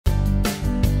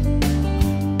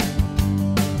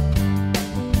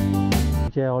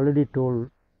which I already told,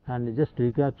 and just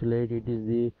recapitulate, it is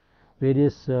the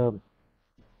various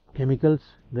chemicals,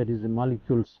 that is the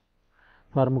molecules,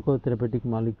 pharmacotherapeutic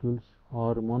molecules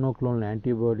or monoclonal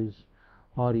antibodies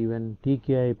or even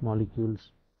TKI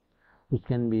molecules which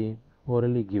can be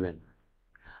orally given.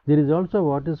 There is also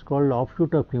what is called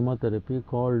offshoot of chemotherapy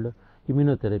called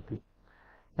immunotherapy.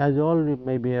 As all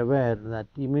may be aware that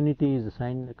immunity is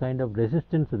a kind of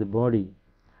resistance of the body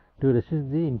to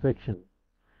resist the infection.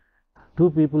 Two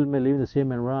people may live in the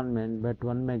same environment, but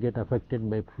one may get affected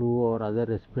by flu or other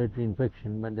respiratory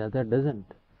infection, but the other doesn't.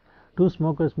 Two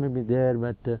smokers may be there,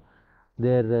 but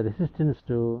their resistance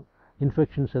to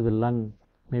infections of the lung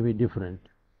may be different.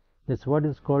 That's what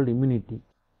is called immunity.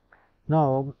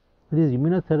 Now, this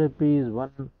immunotherapy is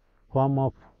one form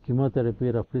of chemotherapy,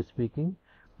 roughly speaking,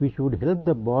 which would help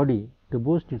the body to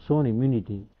boost its own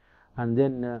immunity and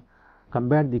then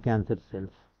combat the cancer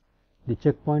cells. The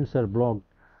checkpoints are blocked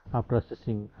after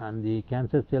assessing, and the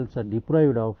cancer cells are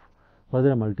deprived of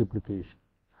further multiplication.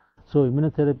 So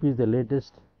immunotherapy is the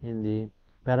latest in the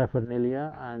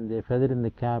paraphernalia and the feather in the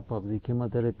cap of the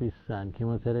chemotherapies and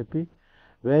chemotherapy,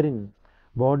 wherein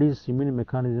body's immune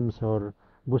mechanisms are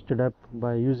boosted up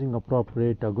by using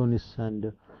appropriate agonists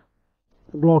and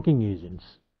blocking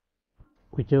agents.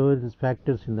 Whichever these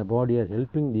factors in the body are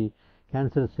helping the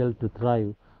cancer cell to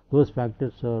thrive, those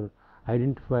factors are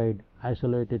identified,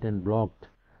 isolated and blocked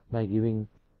by giving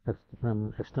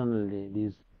from externally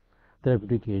these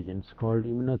therapeutic agents called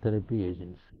immunotherapy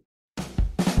agents.